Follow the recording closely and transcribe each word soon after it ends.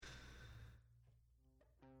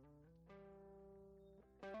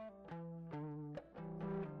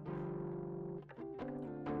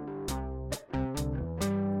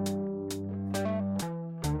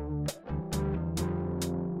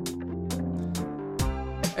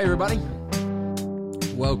Hey, everybody.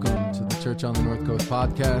 Welcome to the Church on the North Coast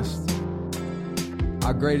podcast.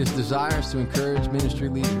 Our greatest desire is to encourage ministry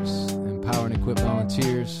leaders, empower and equip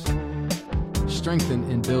volunteers, strengthen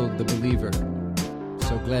and build the believer.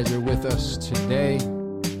 So glad you're with us today.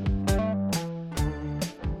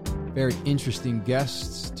 Very interesting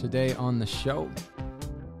guests today on the show.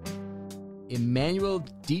 Emmanuel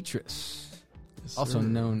Dietrich, Yes, also sir.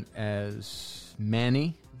 known as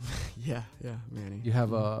Manny. Yeah, Manny. You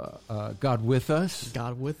have a God with us.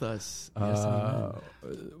 God with us. Yes, amen.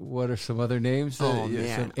 What are some other names? Oh,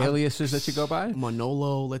 man. Some aliases that you go by?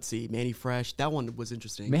 Manolo, let's see, Manny Fresh. That one was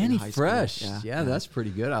interesting. Manny in high school. Fresh. Yeah, that's pretty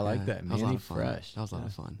good. I like that. That was a lot Manny of fun. Fresh. That was a lot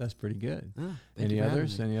of fun. That's pretty good. Thank Any you for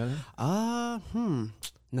others? having me. Any other?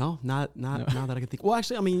 No, not now that I can think. Well,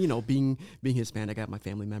 actually, I mean, being Hispanic, I got my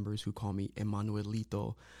family members who call me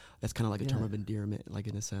Emanuelito. That's kind of like a term of endearment, like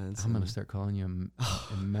in a sense. I'm going to start calling you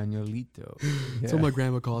Emanuelito. That's what my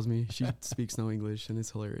grandma calls me. She speaks no English, and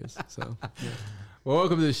it's hilarious. So, yeah. Well,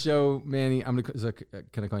 welcome to the show, Manny. Can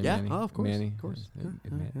I call you Yeah, Manny? oh, of course, Manny. of course.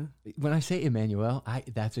 Yeah. When I say Emmanuel,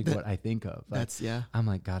 that's what I think of. Like, I'm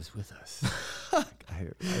like, God is with us.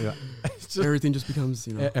 Everything just becomes,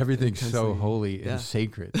 everything's so intensely- holy and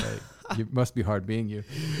sacred. Like, it must be hard being you.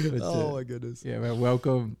 But, Oh my goodness. yeah, man,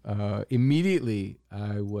 welcome. Immediately,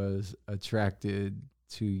 I was attracted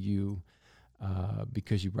to you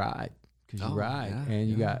because you ride. Because you ride, yeah, and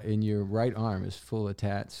you got in your right arm is full of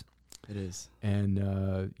tats. It is. And,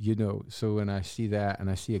 so when I see that and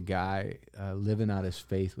I see a guy living out his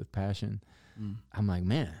faith with passion, I'm like,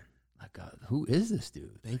 man, who is this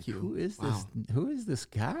dude? Thank you. Who is Wow. this? Who is this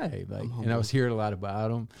guy? Like, humbled. and I was hearing a lot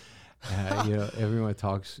about him. Everyone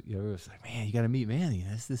talks, it's like, man, you got to meet Manny.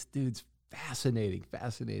 This dude's fascinating.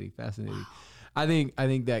 Wow. I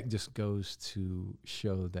think that just goes to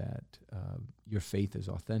show that your faith is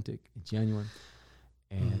authentic and genuine.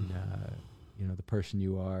 And, the person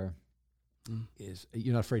you are is,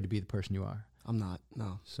 you're not afraid to be the person you are. I'm not.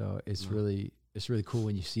 No. So it's really cool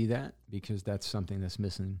when you see that, because that's something that's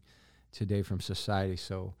missing today from society.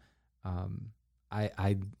 So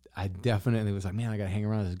I definitely was like, man, I got to hang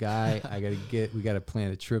around this guy. We got to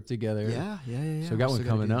plan a trip together. Yeah. So I got one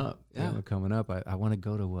coming up. Yeah. I want to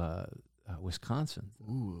go to Wisconsin.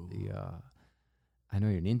 Ooh. I know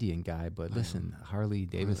you're an Indian guy, but listen, Harley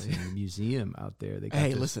Davidson Museum out there, they got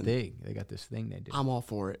thing. They got this thing they do. I'm all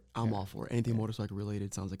for it. All for it. Anything motorcycle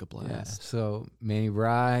related sounds like a Yeah. blast. So Manny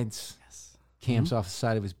rides, Yes. camps off the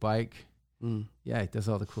side of his bike. Mm. Yeah, he does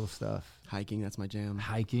all the cool stuff. Hiking, that's my jam.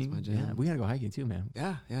 Hiking. That's my jam. Yeah, we got to go hiking too, man.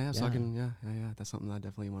 Yeah. So I can, that's something I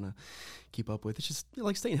definitely want to keep up with. It's just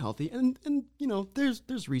like staying healthy, and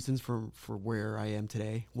there's reasons for where I am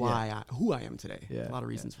today, who I am today. Yeah, a lot of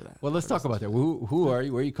reasons for that. Well, let's talk about that. Who are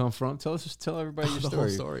you? Where you come from? Tell everybody your the story. whole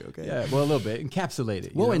story. Okay. Yeah, well, a little bit. Encapsulate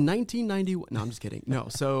it. Well, in 1991, no, I'm just kidding. No,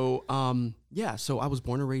 so so I was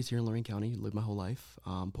born and raised here in Lorraine County. Lived my whole life.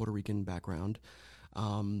 Puerto Rican background.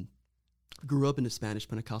 Grew up in a Spanish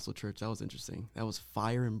Pentecostal church. That was interesting. That was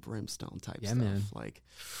fire and brimstone type stuff. Man. Like,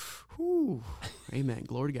 whew, amen.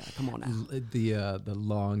 Glory to God. Come on now. The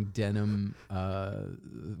long denim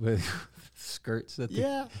with skirts that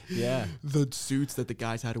yeah. The suits that the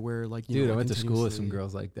guys had to wear, like, Dude, I went to school with some continuously.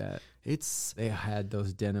 girls like that. They had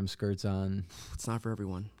those denim skirts on. It's not for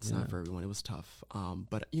everyone. It's not for everyone. It was tough.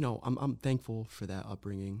 But I'm thankful for that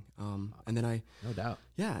upbringing. And then No doubt.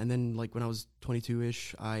 yeah. And then like when I was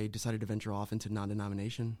 22-ish, I decided to venture off into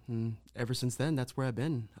non-denomination. And ever since then, that's where I've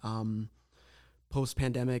been.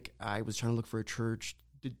 Post-pandemic, I was trying to look for a church.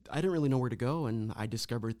 I didn't really know where to go. And I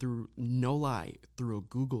discovered through a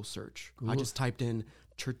Google search. I just typed in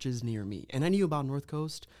churches near me. And I knew about North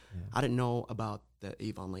Coast. Yeah. I didn't know about the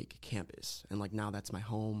Avon Lake campus. And like now that's my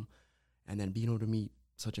home. And then being able to meet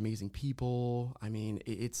such amazing people. I mean,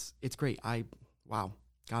 it's great. Wow.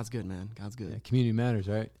 God's good, man. God's good. Yeah, community matters,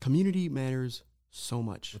 right? Community matters so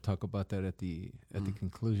much. We'll talk about that at the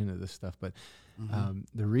conclusion of this stuff. But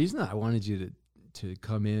the reason I wanted you to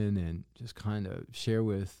come in and just kind of share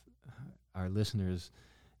with our listeners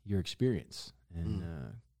your experience and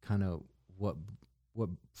kind of what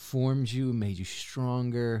formed you, made you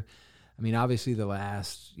stronger. I mean, obviously the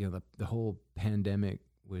last, the whole pandemic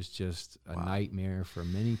was just a nightmare for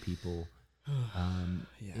many people.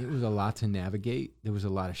 It was a lot to navigate. There was a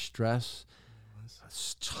lot of stress,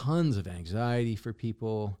 tons of anxiety for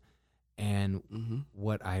people. And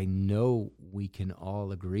what I know we can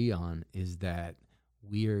all agree on is that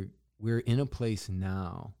we're in a place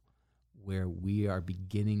now where we are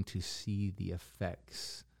beginning to see the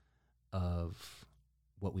effects of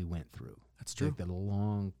what we went through. That's true. Like the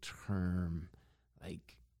long-term,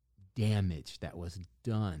 damage that was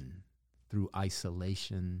done through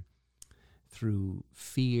isolation, through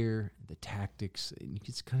fear, the tactics. And you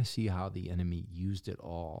can kind of see how the enemy used it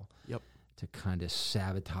all to kind of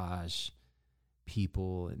sabotage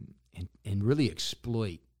people and really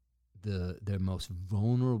exploit their most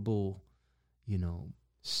vulnerable,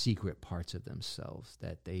 secret parts of themselves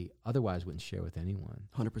that they otherwise wouldn't share with anyone.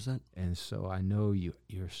 100%. And so I know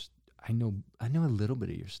I know a little bit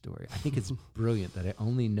of your story. I think it's brilliant that I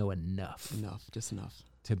only know just enough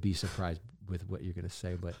to be surprised with what you're going to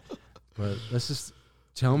say. But let's just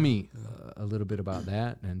tell me a little bit about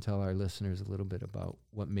that, and tell our listeners a little bit about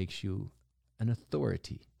what makes you an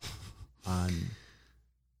authority on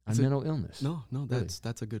mental illness. No,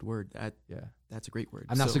 that's a good word. That's a great word.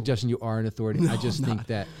 I'm not suggesting you are an authority. No, I just think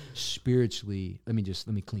that spiritually, let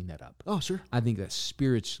me clean that up. Oh, sure. I think that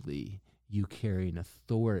spiritually you carry an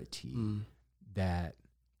authority that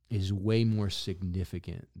is way more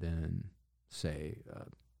significant than, say,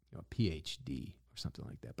 a PhD or something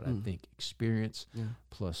like that. But I think experience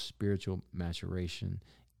plus spiritual maturation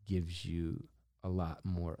gives you a lot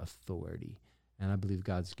more authority. And I believe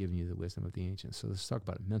God's given you the wisdom of the ancients. So let's talk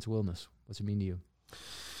about it. Mental illness. What's it mean to you?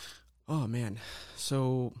 Oh, man.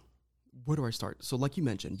 So where do I start? So like you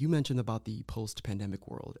mentioned about the post-pandemic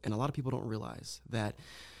world. And a lot of people don't realize that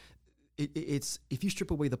it's if you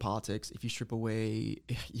strip away the politics, if you strip away,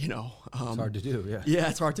 it's hard to do. Yeah. Yeah,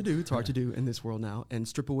 it's hard to do. It's hard to do in this world now, and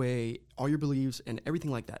strip away all your beliefs and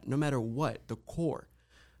everything like that. No matter what, the core,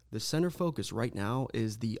 the center focus right now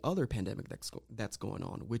is the other pandemic that's going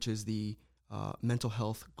on, which is the mental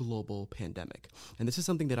health global pandemic. And this is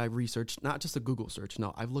something that I've researched, not just a Google search.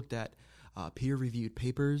 No, I've looked at peer-reviewed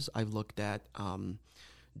papers. I've looked at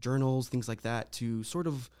journals, things like that, to sort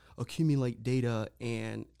of accumulate data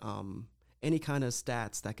and any kind of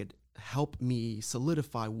stats that could help me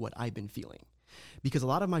solidify what I've been feeling. Because a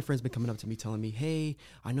lot of my friends been coming up to me telling me, hey,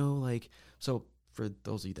 I know, so for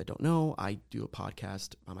those of you that don't know, I do a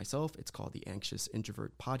podcast by myself. It's called the Anxious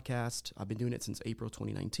Introvert Podcast. I've been doing it since April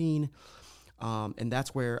 2019. And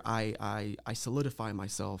that's where I solidify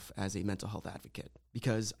myself as a mental health advocate,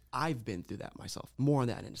 because I've been through that myself. More on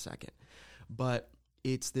that in a second. But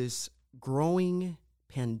it's this growing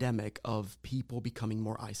pandemic of people becoming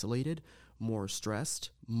more isolated, more stressed,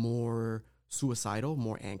 more suicidal,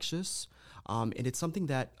 more anxious. And it's something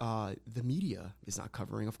that the media is not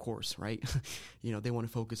covering, of course, right? They want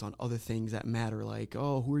to focus on other things that matter, like,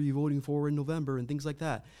 oh, who are you voting for in November and things like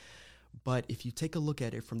that. But if you take a look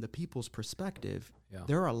at it from the people's perspective,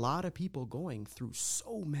 there are a lot of people going through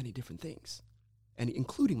so many different things, and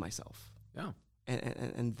including myself. Yeah.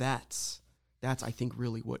 And that's I think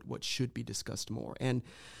really what should be discussed more. And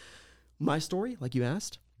my story, like you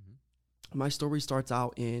asked, my story starts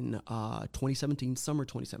out in 2017, summer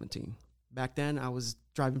 2017. Back then, I was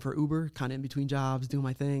driving for Uber, kind of in between jobs, doing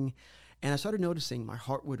my thing, and I started noticing my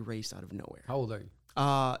heart would race out of nowhere. How old are you?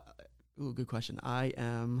 Ooh, good question. I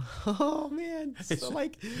am, so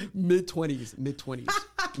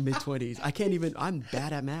mid-20s. I can't even, I'm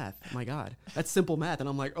bad at math. My God. That's simple math. And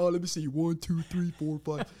I'm like, oh, let me see. 1, 2, 3, 4,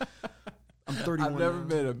 5. I'm 31 I've never now.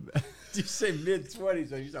 been you say mid-20s,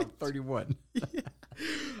 so you sound 31.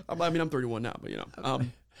 I'm 31 now, but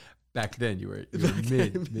Back then you were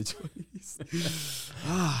mid-20s.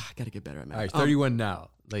 Got to get better at math. All right, 31 now.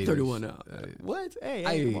 Later. 31 now. What?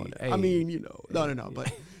 Hey, come on. I mean, no.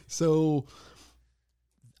 But so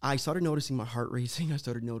I started noticing my heart racing. I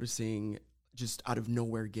started noticing just out of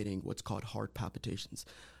nowhere getting what's called heart palpitations.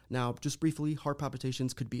 Now, just briefly, heart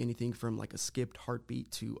palpitations could be anything from like a skipped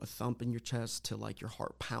heartbeat to a thump in your chest to like your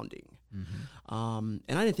heart pounding. And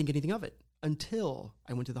I didn't think anything of it until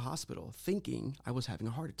I went to the hospital thinking I was having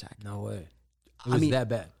a heart attack. No way. It was that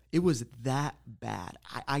bad? It was that bad.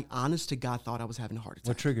 I honest to God thought I was having a heart attack.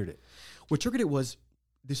 What triggered it? What triggered it was,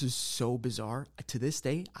 this is so bizarre. To this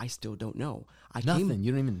day, I still don't know. You don't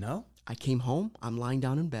even know? I came home, I'm lying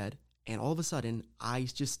down in bed, and all of a sudden, I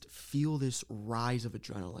just feel this rise of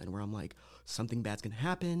adrenaline where I'm like, something bad's going to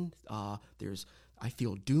happen. I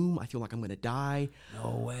feel doom. I feel like I'm going to die.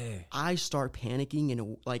 No way. I start panicking,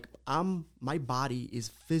 and my body is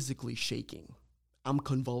physically shaking. I'm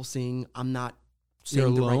convulsing. I'm not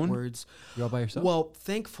saying the right words. You're all by yourself? Well,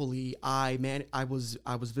 thankfully, I was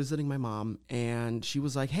visiting my mom, and she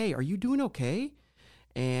was like, "Hey, are you doing okay?"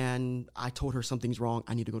 And I told her something's wrong.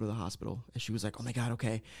 I need to go to the hospital. And she was like, "Oh my God,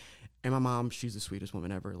 okay." And my mom, she's the sweetest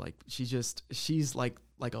woman ever. Like she's like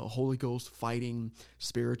a Holy Ghost fighting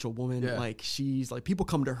spiritual woman. Yeah. Like she's like, people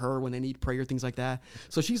come to her when they need prayer, things like that.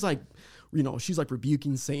 So she's like, she's like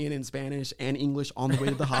rebuking Satan in Spanish and English on the way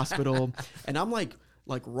to the hospital. And I'm like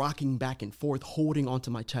rocking back and forth, holding onto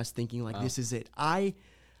my chest, thinking like, This is it. I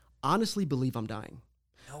honestly believe I'm dying.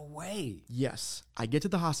 No way. Yes. I get to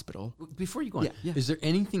the hospital. Before you go on, Yeah. is there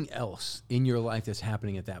anything else in your life that's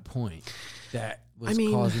happening at that point that was I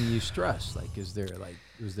mean, causing you stress? Like, was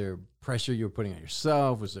there pressure you were putting on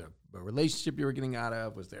yourself? Was there a relationship you were getting out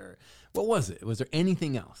of? What was it? Was there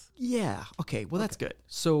anything else? Yeah. Okay. Well, that's good.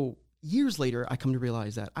 So years later, I come to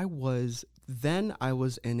realize that I was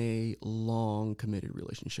in a long committed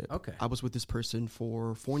relationship. Okay. I was with this person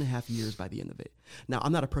for 4.5 years by the end of it. Now,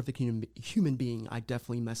 I'm not a perfect human being. I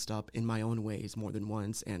definitely messed up in my own ways more than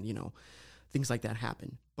once. And, things like that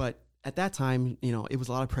happen. But at that time, it was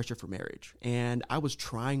a lot of pressure for marriage. And I was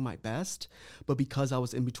trying my best. But because I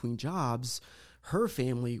was in between jobs, her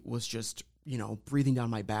family was just breathing down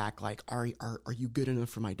my back, like, are you good enough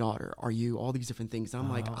for my daughter? Are you all these different things? And I'm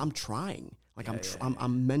like, I'm trying. Like,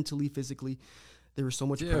 I'm mentally, physically. There was so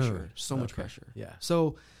much pressure, much pressure. Yeah.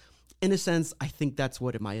 So, in a sense, I think that's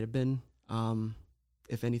what it might have been,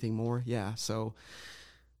 if anything more. Yeah. So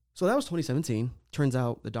that was 2017. Turns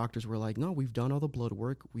out the doctors were like, no, we've done all the blood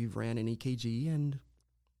work. We've ran an EKG, and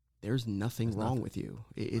there's nothing wrong with you.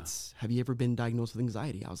 Have you ever been diagnosed with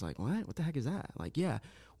anxiety? I was like, what? What the heck is that? Like, yeah,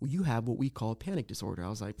 well, you have what we call panic disorder. I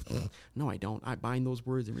was like, no, I don't. I bind those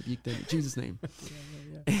words and rebuke them in Jesus' name.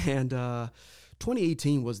 And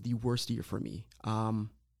 2018 was the worst year for me. And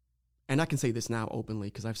I can say this now openly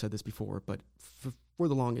because I've said this before, but for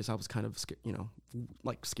the longest, I was kind of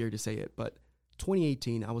scared to say it. But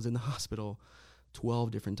 2018, I was in the hospital 12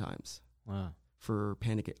 different times. Wow. For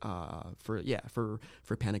panic, for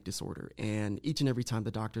panic disorder, and each and every time the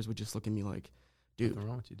doctors would just look at me like, "Dude, what's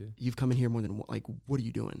wrong with you, dude? You've come in here more than like, what are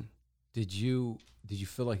you doing?" Did you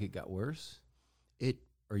feel like it got worse?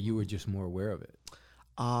 Or you were just more aware of it?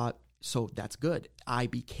 So that's good. I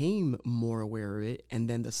became more aware of it, and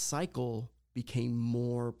then the cycle became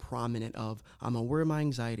more prominent of, I'm aware of my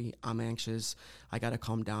anxiety, I'm anxious, I got to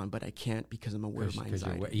calm down, but I can't because I'm aware of my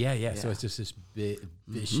anxiety. Yeah. So it's just this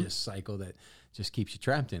vicious cycle that just keeps you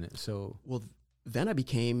trapped in it. So, well, then I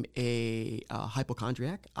became a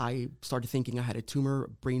hypochondriac. I started thinking I had a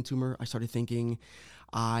brain tumor. I started thinking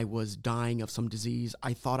I was dying of some disease.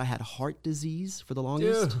 I thought I had heart disease for the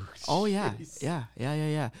longest. Dude, oh, yeah. Geez.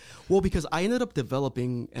 Yeah. Well, because I ended up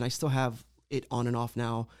developing, and I still have it on and off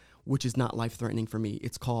now, which is not life-threatening for me.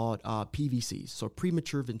 It's called PVCs, so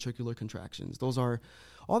premature ventricular contractions.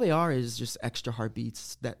 All they are is just extra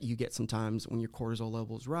heartbeats that you get sometimes when your cortisol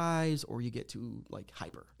levels rise or you get to like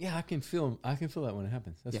hyper. Yeah, I can feel that when it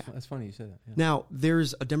happens. That's funny you said that. Yeah. Now,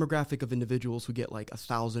 there's a demographic of individuals who get like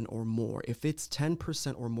 1,000 or more. If it's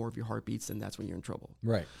 10% or more of your heartbeats, then that's when you're in trouble.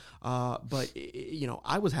 Right. But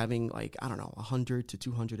I was having like, I don't know, 100 to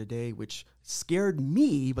 200 a day, which scared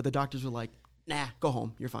me, but the doctors were like, nah, go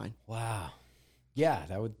home. You're fine. Wow. Yeah,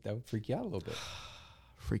 that would freak you out a little bit.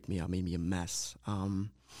 Freaked me out, made me a mess.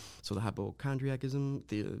 So the hypochondriacism,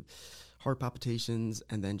 the heart palpitations,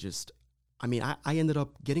 and then I ended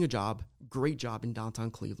up getting a job, great job in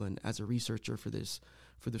downtown Cleveland as a researcher for this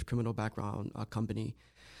criminal background company.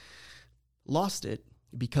 Lost it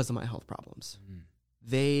because of my health problems.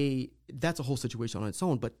 That's a whole situation on its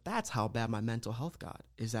own, but that's how bad my mental health got,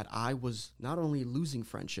 is that I was not only losing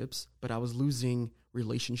friendships, but I was losing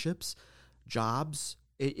relationships, jobs.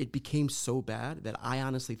 It became so bad that I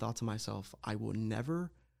honestly thought to myself, I will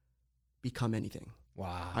never become anything.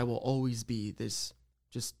 Wow. I will always be this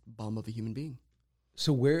just bum of a human being.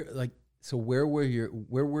 So where were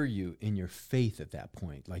you in your faith at that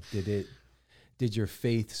point? Like, did your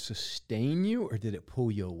faith sustain you, or did it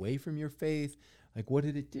pull you away from your faith? Like, what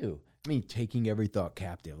did it do? I mean, taking every thought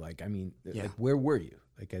captive. Like, where were you?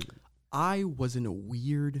 Like, I was in a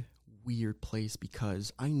weird place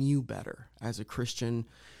because I knew better as a Christian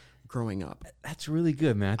growing up. That's really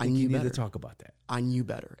good, man. I think you need to talk about that. I knew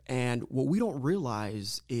better. And what we don't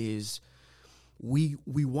realize is we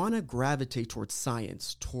want to gravitate towards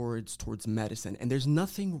science, towards medicine, and there's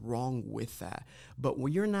nothing wrong with that. But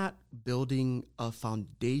when you're not building a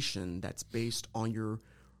foundation that's based on your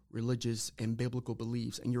religious and biblical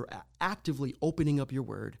beliefs, and you're actively opening up your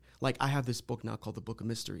word. Like, I have this book now called The Book of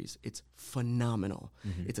Mysteries. It's phenomenal.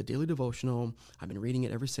 Mm-hmm. It's a daily devotional. I've been reading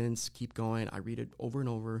it ever since. Keep going. I read it over and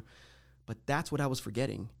over. But that's what I was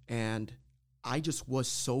forgetting. And I just was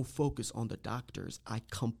so focused on the doctors.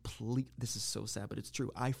 This is so sad, but it's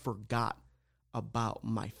true. I forgot about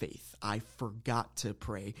my faith. I forgot to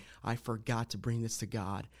pray. I forgot to bring this to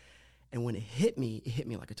God. And when it hit me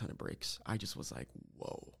like a ton of bricks. I just was like,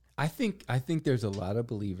 whoa. I think there's a lot of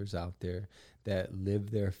believers out there that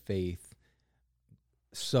live their faith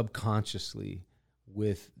subconsciously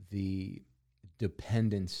with the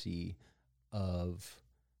dependency of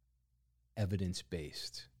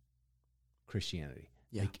evidence-based Christianity.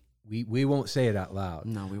 Yeah. Like, we won't say it out loud.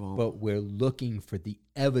 No, we won't. But we're looking for the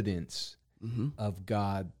evidence of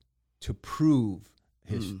God to prove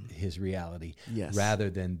his reality, yes, rather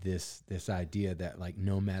than this idea that like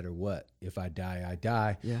no matter what, if I die, I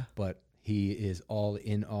die. Yeah. But he is all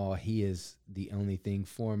in all. He is the only thing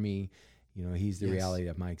for me. You know, he's the Yes. reality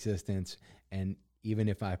of my existence. And even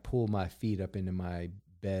if I pull my feet up into my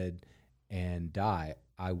bed and die,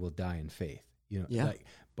 I will die in faith. You know, Yeah. like,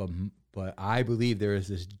 but I believe there is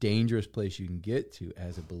this dangerous place you can get to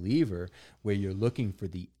as a believer where you're looking for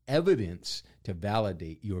the evidence to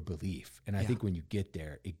validate your belief. And I Yeah. think when you get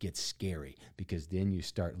there, it gets scary, because then you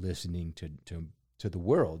start listening to the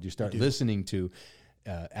world. You start listening to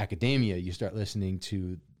academia. You start listening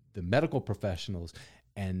to the medical professionals,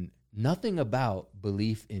 and nothing about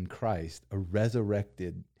belief in Christ, a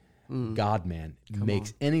resurrected God-man,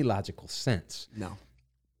 makes any logical sense. No.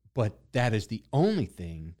 But that is the only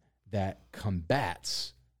thing that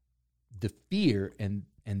combats the fear and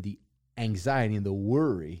the anxiety and the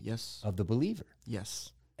worry Yes. of the believer.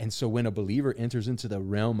 Yes. And so when a believer enters into the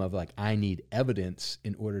realm of like, I need evidence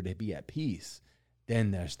in order to be at peace,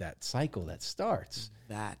 then there's that cycle that starts.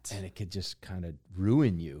 And it could just kind of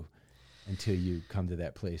ruin you until you come to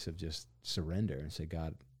that place of just surrender and say,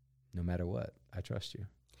 God, no matter what, I trust you.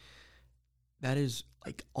 That is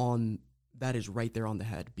right there on the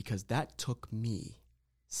head, because that took me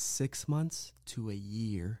 6 months to a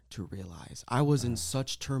year to realize. I was in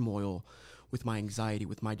such turmoil with my anxiety,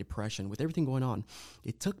 with my depression, with everything going on.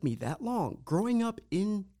 It took me that long. Growing up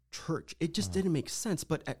in church, it just didn't make sense,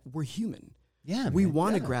 but we're human. Yeah, we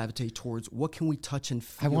want to gravitate towards what can we touch and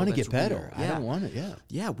feel. I want to get better. Real. I don't want it. Yeah.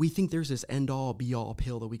 Yeah, we think there's this end-all, be-all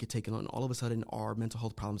pill that we could take, and all of a sudden our mental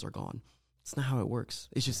health problems are gone. It's not how it works.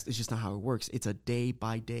 It's just not how it works. It's a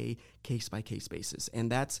day-by-day, case-by-case basis,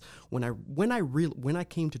 and that's when I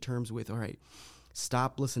came to terms with, all right,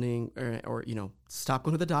 stop listening, or stop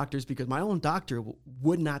going to the doctors, because my own doctor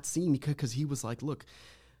would not see me, because he was like, look,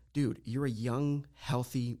 dude, you're a young,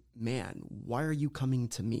 healthy man. Why are you coming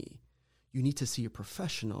to me? You need to see a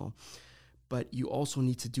professional, but you also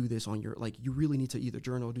need to do this on your, like, you really need to either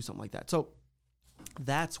journal or do something like that. So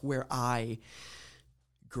that's where I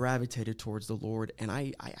gravitated towards the Lord, and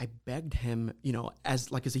I begged him, as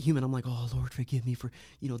a human, I'm like, oh, Lord, forgive me for,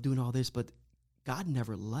 doing all this. But God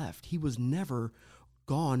never left. He was never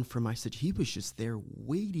gone from my situation. He was just there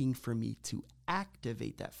waiting for me to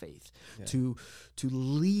activate that faith, to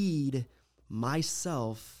lead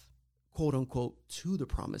myself, quote unquote, to the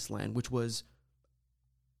promised land, which was,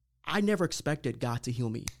 I never expected God to heal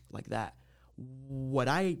me like that. What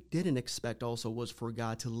I didn't expect also was for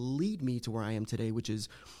God to lead me to where I am today, which is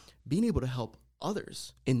being able to help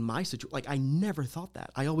others in my situation. Like, I never thought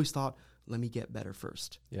that. I always thought, let me get better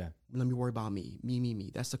first. Yeah. Let me worry about me.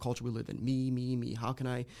 Me. That's the culture we live in. Me. How can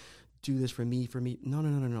I do this for me?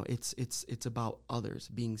 No. It's about others,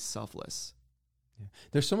 being selfless. Yeah.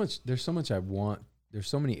 There's so much I want. There's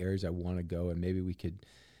so many areas I want to go, and maybe we could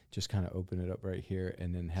just kind of open it up right here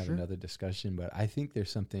and then have another discussion. But I think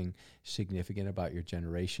there's something significant about your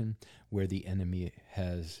generation where the enemy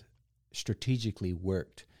has strategically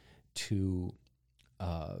worked to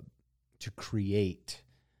create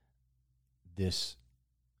this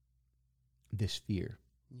fear.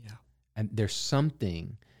 Yeah. And there's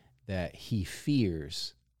something that he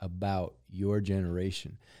fears about your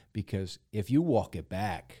generation, because if you walk it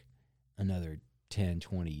back another 10,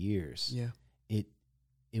 20 years,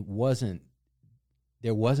 there wasn't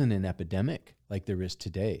an epidemic like there is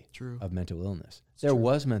today of mental illness. There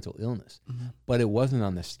was mental illness, but it wasn't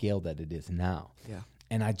on the scale that it is now. Yeah.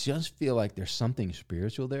 And I just feel like there's something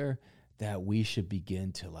spiritual there that we should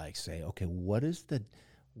begin to like say, okay,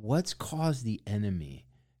 what's caused the enemy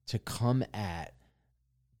to come at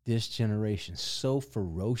this generation so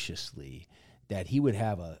ferociously that he would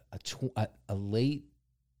have a late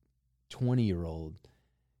 20-year-old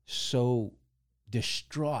so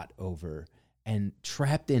distraught over and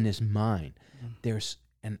trapped in his mind.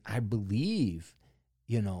 And I believe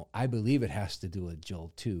it has to do with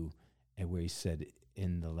Joel 2, and where he said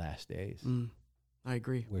in the last days. I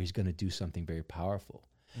agree. Where he's going to do something very powerful.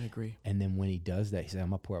 I agree. And then when he does that, he said, I'm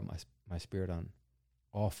going to pour out my spirit on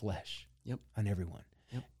all flesh, on everyone.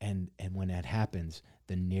 Yep. And when that happens,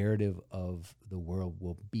 the narrative of the world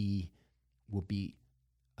will be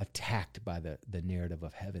attacked by the narrative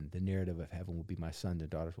of heaven. The narrative of heaven will be, my sons and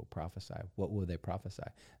daughters will prophesy. What will they prophesy?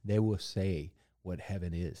 They will say what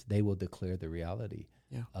heaven is. They will declare the reality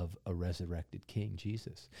of a resurrected King,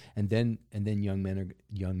 Jesus. And then young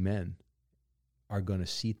men are going to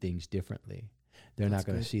see things differently. They're That's not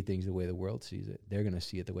going to good. see things the way the world sees it. They're going to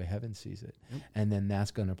see it the way heaven sees it. Yep. And then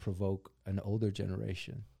that's going to provoke an older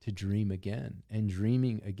generation to dream again. And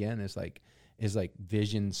dreaming again is like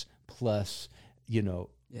visions plus,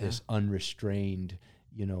 this unrestrained,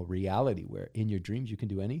 reality where in your dreams you can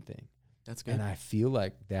do anything. That's good. And I feel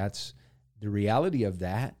like that's the reality of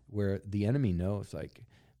that, where the enemy knows, like,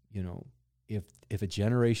 if a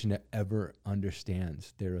generation that ever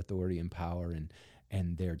understands their authority and power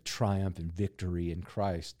and their triumph and victory in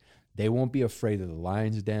Christ, they won't be afraid of the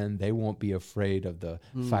lion's den. They won't be afraid of the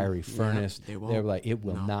fiery furnace. They won't. They're like, it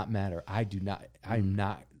will not matter. I'm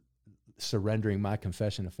not surrendering my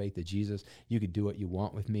confession of faith to Jesus. You could do what you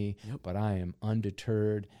want with me, but I am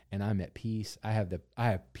undeterred and I'm at peace. I have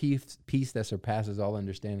peace that surpasses all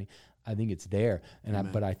understanding. I think it's there.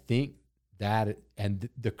 But I think that, and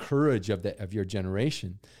the courage of your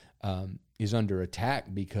generation is under attack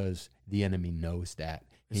because the enemy knows that.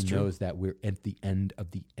 He knows that we're at the end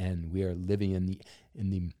of the end. We are living in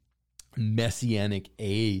the messianic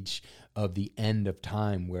age of the end of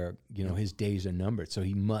time, where his days are numbered. So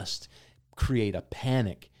he must create a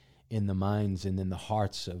panic in the minds and in the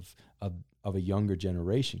hearts of a younger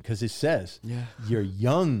generation, because it says your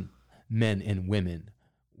young men and women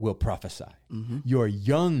will prophesy. Mm-hmm. Your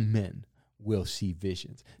young men will see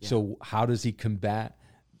visions. Yeah. So how does he combat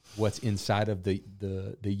what's inside of the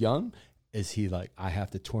young? Is he like, I have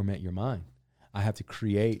to torment your mind. I have to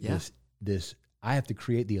create this. I have to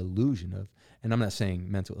create the illusion of, and I'm not saying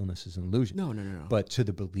mental illness is an illusion. No. But to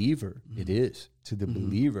the believer, it is. To the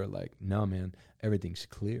believer, like, no, man, everything's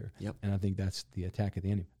clear. Yep. And I think that's the attack of the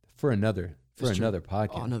enemy for another podcast.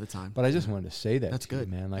 Oh, another time. But I just wanted to say that. That's good,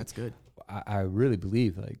 man. Like, that's good. I really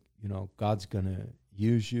believe, like, God's gonna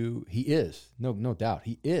use you. He is, no doubt,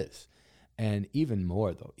 he is. And even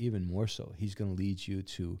more so, he's going to lead you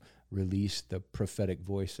to release the prophetic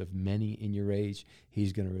voice of many in your age.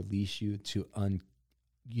 He's going to release you to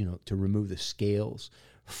to remove the scales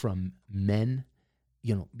from men,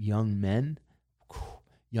 young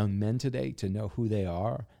men today, to know who they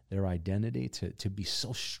are, their identity, to be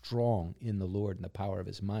so strong in the Lord and the power of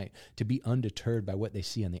his might, to be undeterred by what they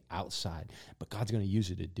see on the outside. But God's going to use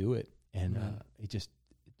you to do it. And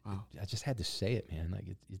wow. I just had to say it, man. Like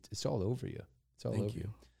it's all over you. It's all over you.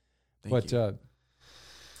 Thank you.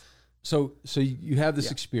 So you have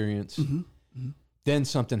this experience. Mm-hmm. Mm-hmm. Then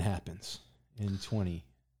something happens in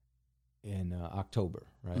October,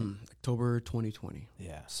 right? October 2020.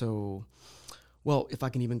 Yeah. So, well, if I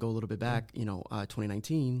can even go a little bit back,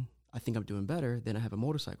 2019, I think I'm doing better. Then I have a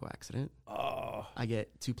motorcycle accident. Oh. I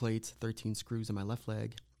get 2 plates, 13 screws in my left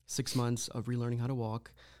leg, 6 months of relearning how to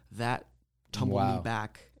walk. That tumbled me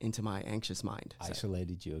back into my anxious mind.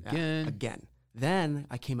 Isolated you again. Again. Then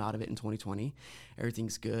I came out of it in 2020.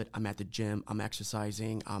 Everything's good. I'm at the gym. I'm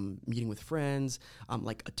exercising. I'm meeting with friends. I'm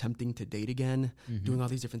like attempting to date again, doing all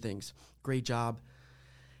these different things. Great job.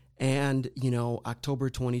 And, October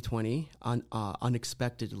 2020,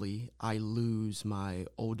 unexpectedly, I lose my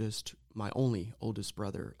only oldest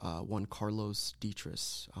brother, one Carlos Dietrich.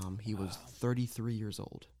 He was 33 years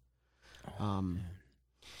old.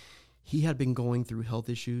 He had been going through health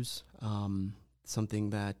issues, something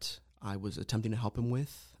that I was attempting to help him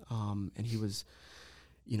with, and he was,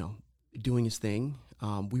 doing his thing.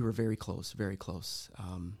 We were very close, very close.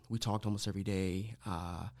 We talked almost every day.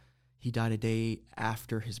 He died a day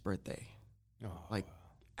after his birthday,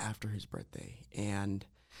 after his birthday. And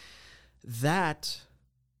that,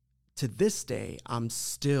 to this day, I'm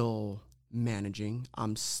still managing.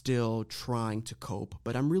 I'm still trying to cope,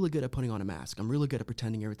 but I'm really good at putting on a mask. I'm really good at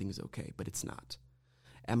pretending everything is okay, but it's not.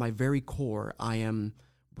 At my very core, I am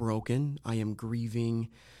broken. I am grieving.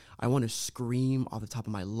 I want to scream off the top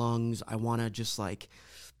of my lungs. I want to just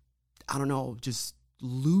just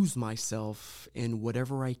lose myself in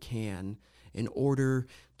whatever I can in order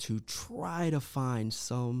to try to find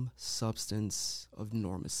some substance of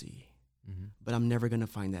normacy. Mm-hmm. But I'm never going to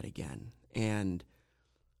find that again. And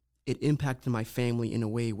it impacted my family in a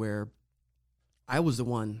way where I was the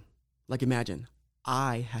one, like, imagine,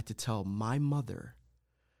 I had to tell my mother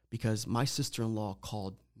because my sister-in-law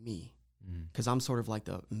called me because I'm sort of like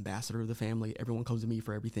the ambassador of the family. Everyone comes to me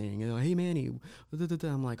for everything. Hey, Manny.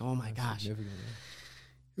 I'm like, oh, my gosh.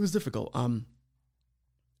 It was difficult.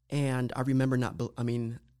 And I remember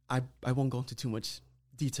I won't go into too much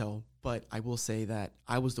detail, but I will say that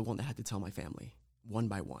I was the one that had to tell my family one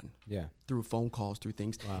by one. Yeah. Through phone calls, through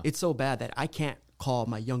things. Wow. It's so bad that I can't call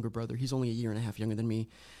my younger brother. He's only a year and a half younger than me.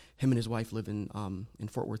 Him and his wife live in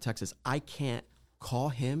Fort Worth, Texas. I can't call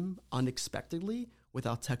him unexpectedly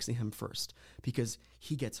without texting him first because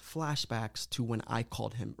he gets flashbacks to when I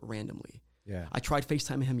called him randomly. Yeah. I tried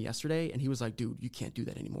FaceTiming him yesterday, and he was like, dude, you can't do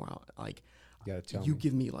that anymore. Like, you gotta tell you me.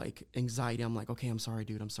 give me like anxiety. I'm like, okay, I'm sorry,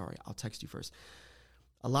 dude. I'm sorry. I'll text you first.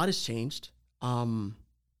 A lot has changed.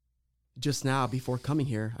 Just now, before coming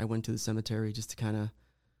here, I went to the cemetery just to kind of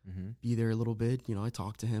be there a little bit. You know, I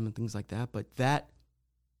talked to him and things like that. But that,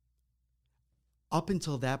 up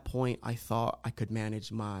until that point, I thought I could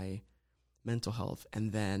manage my mental health.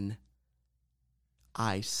 And then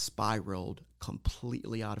I spiraled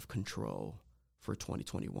completely out of control for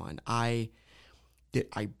 2021. I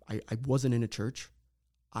wasn't in a church.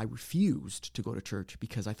 I refused to go to church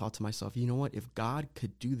because I thought to myself, you know what? If God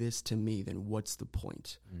could do this to me, then what's the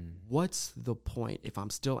point? What's the point if I'm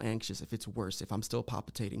still anxious, if it's worse, if I'm still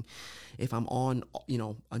palpitating, if I'm on, you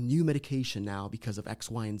know, a new medication now because of X,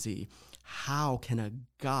 Y, and Z? How can a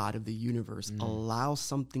God of the universe allow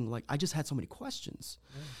something like, I just had so many questions.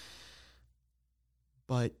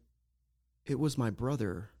 But it was my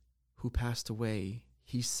brother who passed away.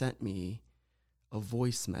 He sent me a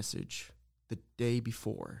voice message the day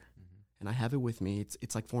before, and I have it with me.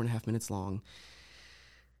 It's like 4.5 minutes long,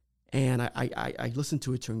 and I listened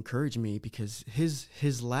to it to encourage me, because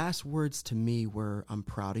his last words to me were, "I'm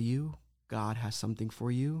proud of you. God has something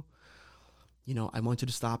for you. You know, I want you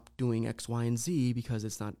to stop doing X, Y, and Z because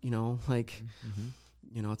it's not, you know, like,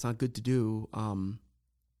 you know, it's not good to do.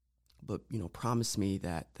 But you know, promise me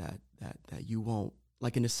that you won't,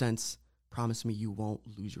 like, in a sense, promise me you won't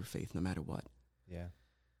lose your faith no matter what." Yeah.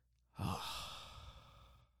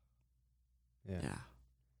 Yeah.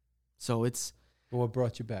 So it's. Well, what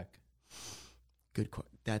brought you back? Good.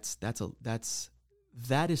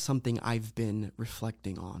 That is something I've been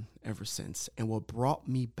reflecting on ever since. And what brought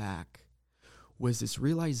me back was this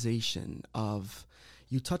realization of,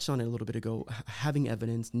 you touched on it a little bit ago, having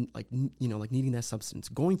evidence, like, you know, like needing that substance,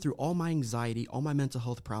 going through all my anxiety, all my mental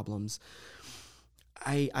health problems.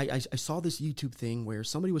 I saw this YouTube thing where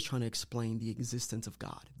somebody was trying to explain the existence of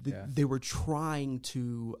God. They were trying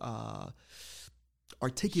to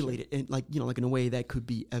articulate it in, like, you know, like in a way that could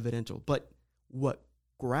be evidential. But what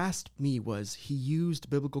grasped me was he used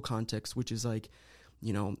biblical context, which is like,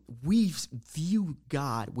 you know, we view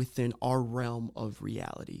God within our realm of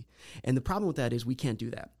reality. And the problem with that is we can't do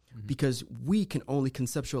that because we can only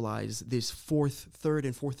conceptualize this third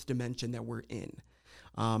and fourth dimension that we're in.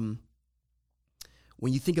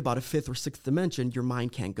 When you think about a fifth or sixth dimension, your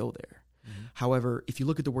mind can't go there. However, if you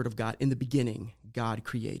look at the word of God, in the beginning, God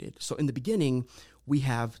created. So in the beginning, we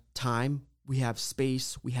have time, we have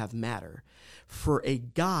space, we have matter. For a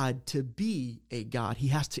God to be a God, he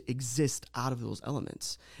has to exist out of those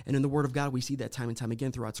elements. And in the word of God, we see that time and time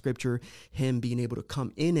again throughout scripture, him being able to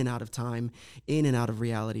come in and out of time, in and out of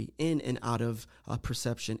reality, in and out of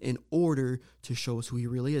perception, in order to show us who he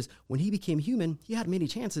really is. When he became human, he had many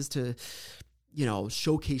chances to, you know,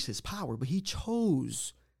 showcase his power, but he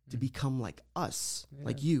chose to become like us,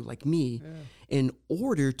 like you, like me, in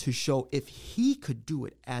order to show if he could do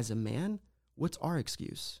it as a man, what's our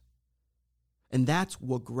excuse? And that's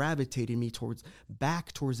what gravitated me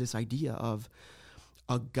back towards this idea of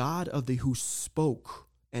a God who spoke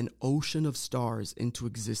an ocean of stars into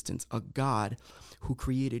existence, a God who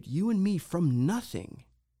created you and me from nothing.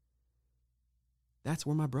 That's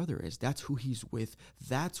where my brother is. That's who he's with.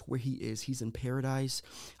 That's where he is. He's in paradise.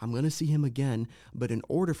 I'm going to see him again. But in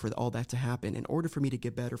order for all that to happen, in order for me to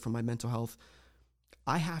get better from my mental health,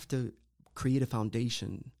 I have to create a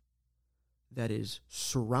foundation that is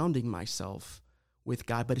surrounding myself with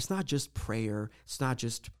God. But it's not just prayer. It's not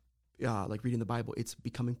just like reading the Bible. It's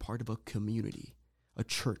becoming part of a community, a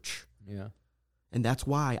church. Yeah. And that's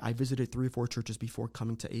why I visited 3 or 4 churches before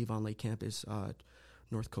coming to Avon Lake Campus,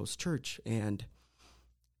 North Coast Church. And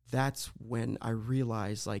that's when I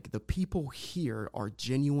realized, like, the people here are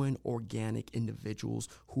genuine, organic individuals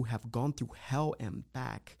who have gone through hell and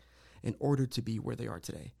back in order to be where they are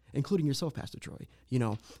today, including yourself, Pastor Troy. You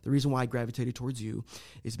know, the reason why I gravitated towards you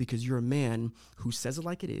is because you're a man who says it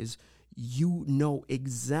like it is. You know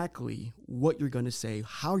exactly what you're going to say,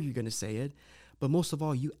 how you're going to say it. But most of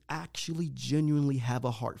all, you actually genuinely have a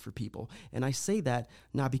heart for people. And I say that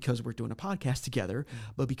not because we're doing a podcast together,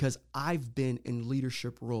 but because I've been in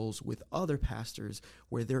leadership roles with other pastors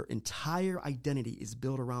where their entire identity is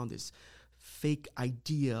built around this fake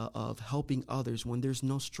idea of helping others when there's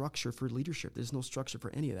no structure for leadership. There's no structure for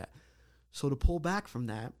any of that. So to pull back from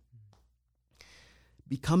that,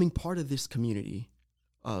 becoming part of this community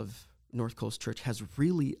of North Coast Church has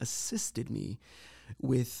really assisted me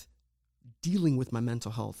with dealing with my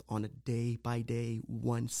mental health on a day by day,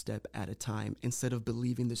 one step at a time, instead of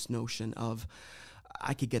believing this notion of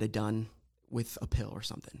I could get it done with a pill or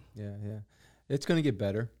something. Yeah. It's going to get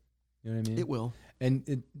better. You know what I mean? It will.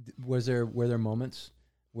 And were there moments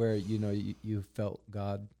where you felt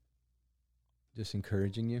God just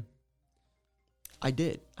encouraging you? I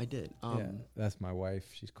did. Yeah, that's my wife.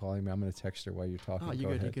 She's calling me. I'm going to text her while you're talking. Oh,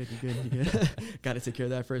 you're good. Got to take care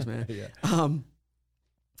of that first, man. Yeah.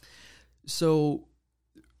 So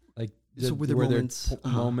were there moments,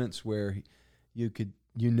 moments where you could,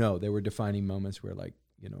 they were defining moments where like,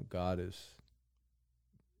 God has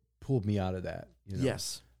pulled me out of that.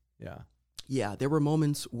 Yes. Yeah. Yeah. There were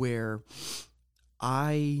moments where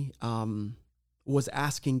I, was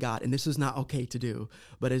asking God, and this is not okay to do,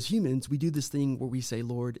 but as humans, we do this thing where we say,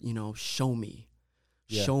 Lord, show me.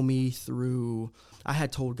 Yeah. Show me through. I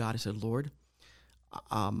had told God, I said, Lord,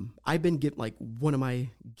 I've been like one of my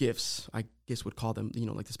gifts, I guess would call them,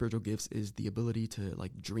 like the spiritual gifts, is the ability to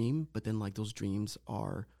like dream, but then like those dreams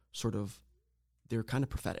are they're kind of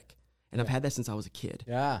prophetic. And I've had that since I was a kid.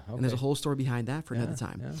 Yeah. Okay. And there's a whole story behind that for another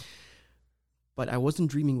time. Yeah. But I wasn't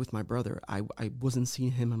dreaming with my brother. I wasn't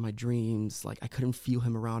seeing him in my dreams. Like I couldn't feel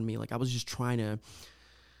him around me. Like I was just trying to.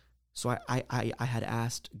 So I had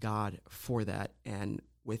asked God for that. And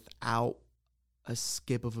without a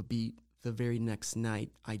skip of a beat, the very next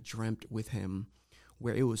night, I dreamt with him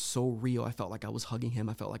where it was so real. I felt like I was hugging him.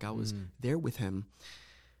 I felt like I was there with him.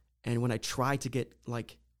 And when I tried to get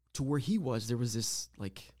like to where he was, there was this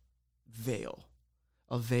like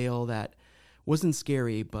a veil that wasn't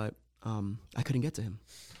scary, but I couldn't get to him.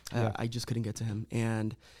 Yeah. I just couldn't get to him.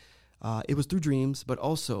 And it was through dreams, but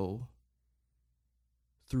also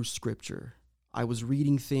through scripture. I was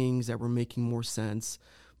reading things that were making more sense,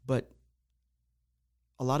 but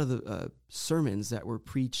a lot of the sermons that were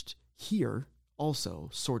preached here also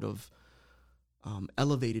sort of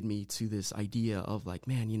elevated me to this idea of like,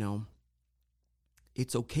 man,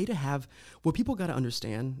 it's okay to have, what people got to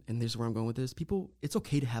understand, and this is where I'm going with this, it's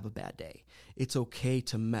okay to have a bad day. It's okay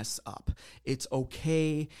to mess up. It's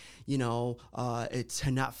okay, it's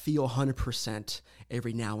to not feel 100%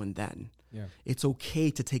 every now and then. Yeah. It's okay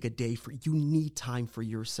to take a day you need time for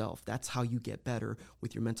yourself. That's how you get better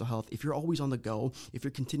with your mental health. If you're always on the go, if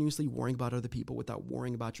you're continuously worrying about other people without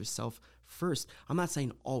worrying about yourself first, I'm not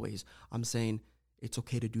saying always, I'm saying it's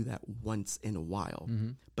okay to do that once in a while.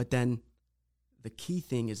 Mm-hmm. But then the key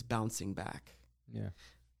thing is bouncing back. Yeah.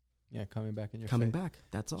 Yeah, coming back in your Coming faith. back,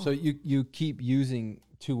 that's all. So you keep using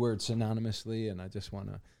two words synonymously, and I just want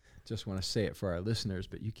to say it for our listeners,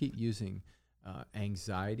 but you keep using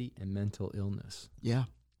anxiety and mental illness. Yeah.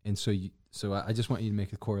 And so I just want you to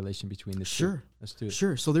make a correlation between the two. Sure. Let's do it.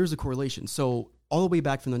 Sure. So there's a correlation. So all the way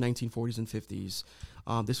back from the 1940s and 50s,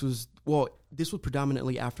 this was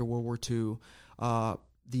predominantly after World War II.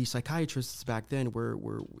 The psychiatrists back then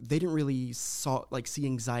were they didn't really see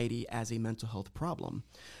anxiety as a mental health problem.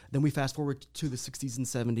 Then we fast forward to the 60s and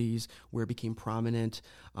 70s where it became prominent.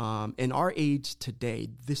 In our age today,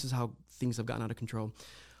 this is how things have gotten out of control.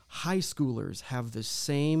 High schoolers have the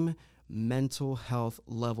same mental health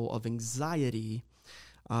level of anxiety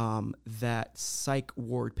that psych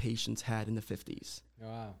ward patients had in the 50s.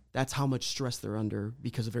 Wow. That's how much stress they're under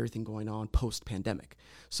because of everything going on post-pandemic.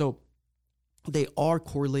 So they are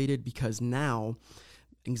correlated because now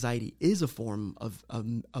anxiety is a form of a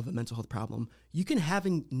mental health problem. You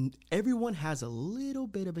can everyone has a little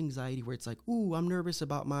bit of anxiety where it's like, ooh, I'm nervous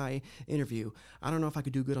about my interview. I don't know if I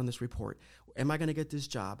could do good on this report. Am I going to get this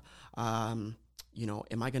job? Am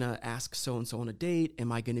I going to ask so-and-so on a date?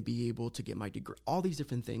 Am I going to be able to get my degree? All these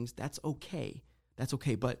different things, that's okay. That's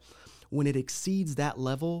okay. But when it exceeds that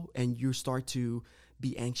level and you start to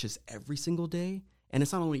be anxious every single day, and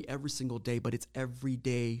it's not only every single day, but it's every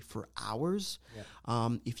day for hours. Yeah.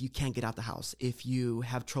 If you can't get out the house, if you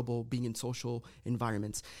have trouble being in social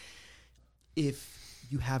environments, if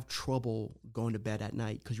you have trouble going to bed at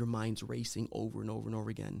night because your mind's racing over and over and over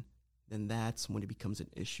again, then that's when it becomes an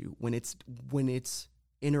issue. When it's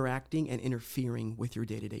interacting and interfering with your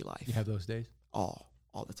day-to-day life. You have those days? All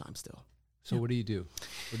the time still. So What do you do?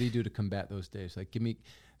 What do you do to combat those days? Like, give me.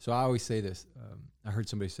 So I always say this. I heard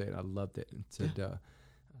somebody say it. I loved it. It said,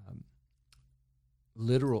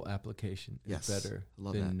 "Literal application is better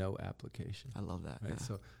than no application." I love that. Right.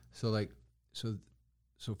 Yeah.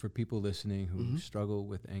 So for people listening who struggle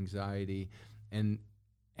with anxiety and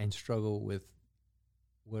struggle with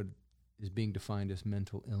what is being defined as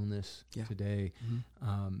mental illness today,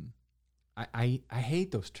 I hate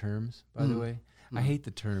those terms. By the way. I hate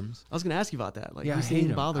the terms. I was going to ask you about that. Like, you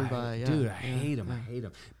seem bothered by, dude. I hate them. I hate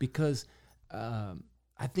them because I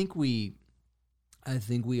think we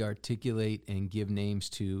articulate and give names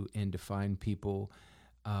to and define people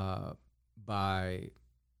by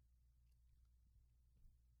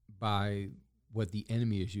what the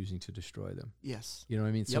enemy is using to destroy them. Yes. You know what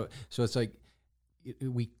I mean? Yep. So it's like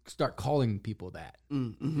we start calling people that.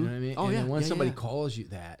 Mm-hmm. You know what I mean? Oh, and yeah. then when somebody yeah. calls you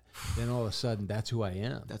that, then all of a sudden that's who I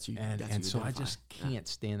am. That's you. And so I just can't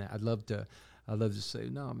stand that. I'd love to say,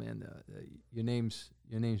 no, man, your name's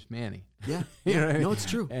Manny. Yeah. You know what I mean? No, it's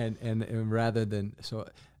true. And rather than so,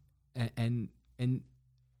 and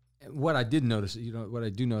what I did notice, what I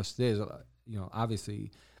do notice today is,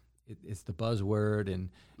 obviously it's the buzzword, and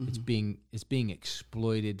it's being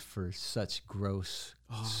exploited for such gross,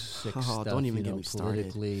 sick stuff. Don't even get me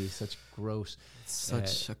politically, started. Such gross,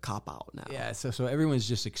 such a cop out now. Yeah, so everyone's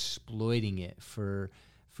just exploiting it for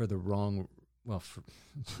the wrong. Well,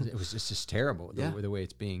 it was just terrible the way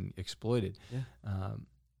it's being exploited. Yeah.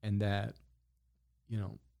 And that,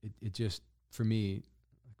 it just, for me,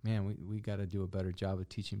 man, we got to do a better job of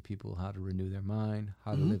teaching people how to renew their mind,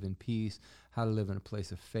 how to live in peace, how to live in a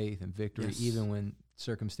place of faith and victory, even when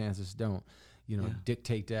circumstances don't,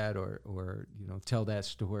 dictate that or tell that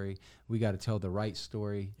story. We got to tell the right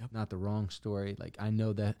story, not the wrong story. Like, I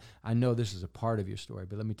know this is a part of your story,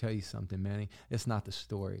 but let me tell you something, Manny. It's not the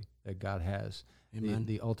story that God has.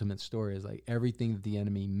 The ultimate story is like everything that the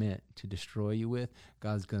enemy meant to destroy you with,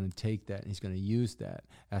 God's going to take that and he's going to use that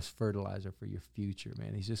as fertilizer for your future,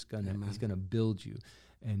 man. He's just going to build you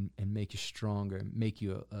and make you stronger, and make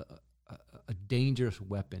you a dangerous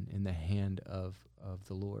weapon in the hand of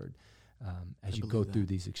the Lord. As you go through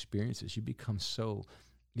these experiences, you become so,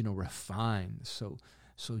 refined, so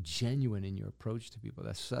genuine in your approach to people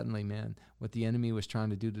that suddenly, man, what the enemy was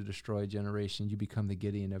trying to do to destroy a generation, you become the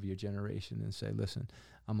Gideon of your generation and say, listen,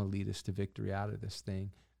 I'm going to lead us to victory out of this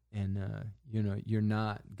thing. And, you're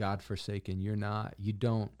not God-forsaken. You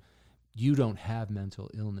don't have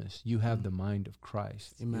mental illness. You have the mind of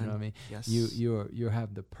Christ. Amen. You know what I mean? Yes. You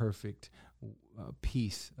have the perfect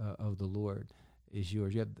peace of the Lord is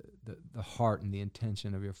yours. You have the heart and the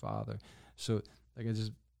intention of your Father. So, like,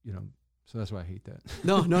 so that's why I hate that.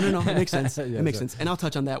 No. It makes sense. It makes sense. And I'll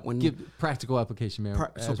touch on that when... Give practical application, man.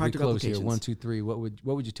 So practical applications. Here, 1, 2, 3. What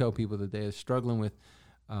would you tell people that they are struggling with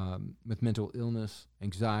mental illness,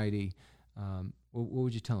 anxiety? What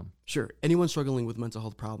would you tell them? Sure. Anyone struggling with mental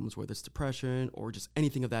health problems, whether it's depression or just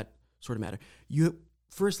anything of that sort of matter, you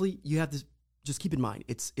have to just keep in mind,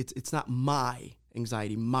 it's not my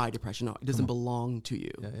anxiety, my depression. No, it doesn't belong to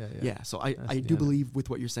you. Yeah. So I do believe with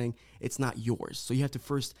what you're saying, it's not yours. So you have to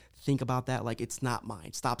first think about that, like, it's not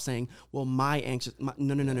mine. Stop saying, well,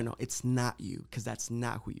 no. It's not you, because that's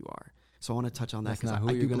not who you are. So I want to touch on that, because I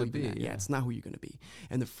do believe in that. Yeah, it's not who you're going to be.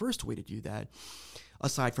 And the first way to do that,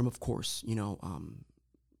 aside from, of course,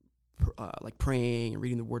 like praying and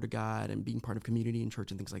reading the Word of God and being part of community and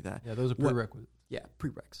church and things like that. Yeah, those are prerequisites.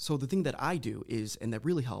 Prereqs. So the thing that I do is, and that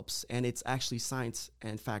really helps, and it's actually science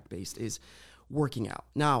and fact-based, is working out.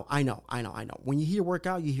 Now, I know. When you hear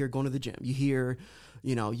workout, you hear going to the gym. You hear,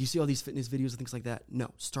 you see all these fitness videos and things like that.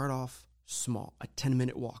 No, start off small, a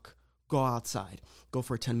 10-minute walk. Go outside, go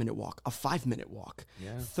for a 10-minute walk, a 5-minute walk.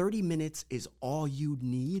 30 minutes is all you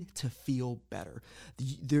need to feel better.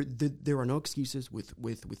 There are no excuses with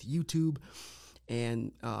YouTube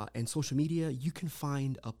and social media. You can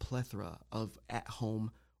find a plethora of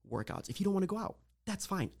at-home workouts. If you don't want to go out, that's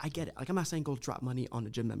fine. I get it. Like, I'm not saying go drop money on a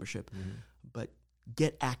gym membership, but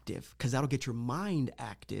get active, because that'll get your mind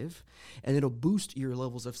active, and it'll boost your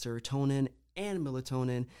levels of serotonin and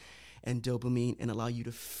melatonin and dopamine, and allow you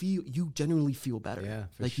to genuinely feel better. Yeah,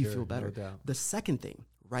 like sure, you feel better. No doubt. The second thing,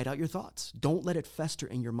 write out your thoughts. Don't let it fester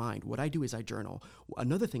in your mind. What I do is I journal.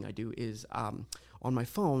 Another thing I do is on my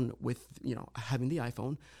phone with, having the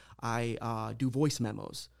iPhone, I do voice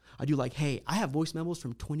memos. I do like, hey, I have voice memos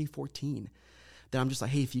from 2014 that I'm just like,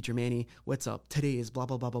 hey, future Manny, what's up? Today is blah,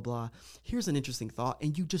 blah, blah, blah, blah. Here's an interesting thought.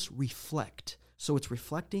 And you just reflect. So it's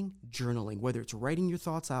reflecting, journaling, whether it's writing your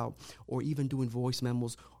thoughts out or even doing voice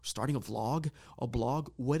memos, starting a vlog, a blog,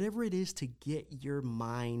 whatever it is to get your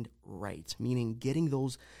mind right, meaning getting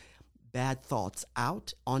those bad thoughts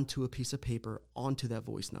out onto a piece of paper, onto that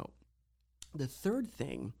voice note. The third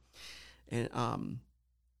thing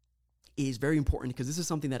is very important, because this is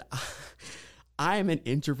something that I am an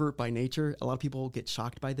introvert by nature. A lot of people get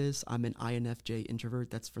shocked by this. I'm an INFJ introvert.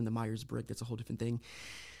 That's from the Myers-Briggs. That's a whole different thing.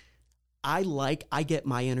 I get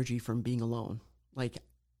my energy from being alone. Like,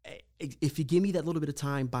 if you give me that little bit of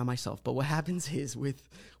time by myself. But what happens is with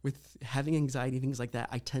having anxiety, things like that,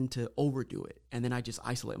 I tend to overdo it. And then I just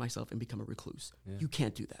isolate myself and become a recluse. Yeah. You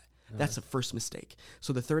can't do that. No. That's the first mistake.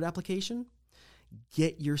 So the third application,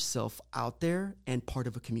 get yourself out there and part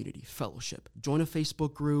of a community, fellowship. Join a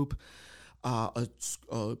Facebook group, a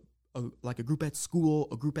like a group at school,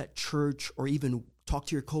 a group at church, or even talk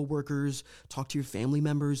to your coworkers, talk to your family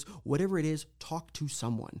members, whatever it is, talk to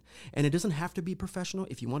someone. And it doesn't have to be professional.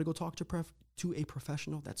 If you want to go talk to a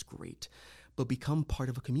professional, that's great. But become part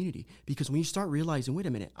of a community. Because when you start realizing, wait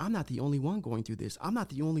a minute, I'm not the only one going through this. I'm not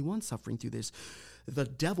the only one suffering through this. The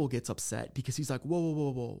devil gets upset because he's like,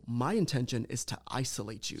 whoa. My intention is to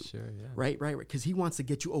isolate you. Sure, yeah. Right. Because he wants to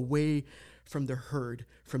get you away from the herd,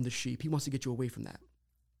 from the sheep. He wants to get you away from that.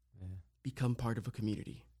 Yeah. Become part of a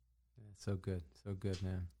community. Yeah, so good,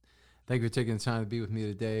 man. Thank you for taking the time to be with me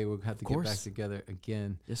today. We'll have to get back together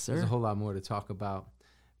again. Yes, sir. There's a whole lot more to talk about,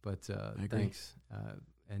 but thanks.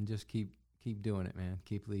 And just keep doing it, man.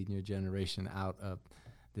 Keep leading your generation out of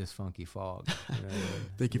this funky fog. You know,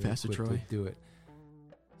 Thank you, Pastor Troy. Do it.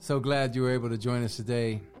 So glad you were able to join us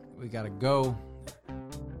today. We got to go.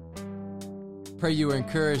 Pray you were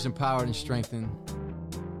encouraged, empowered, and strengthened.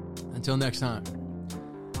 Until next time,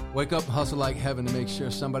 wake up and hustle like heaven to make sure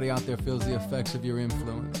somebody out there feels the effects of your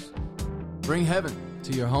influence. Bring heaven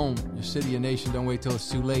to your home, your city, your nation. Don't wait till it's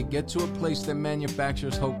too late. Get to a place that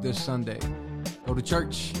manufactures hope this Sunday. Go to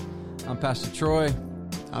church. I'm Pastor Troy.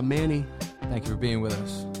 I'm Manny. Thank you for being with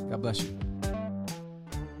us. God bless you.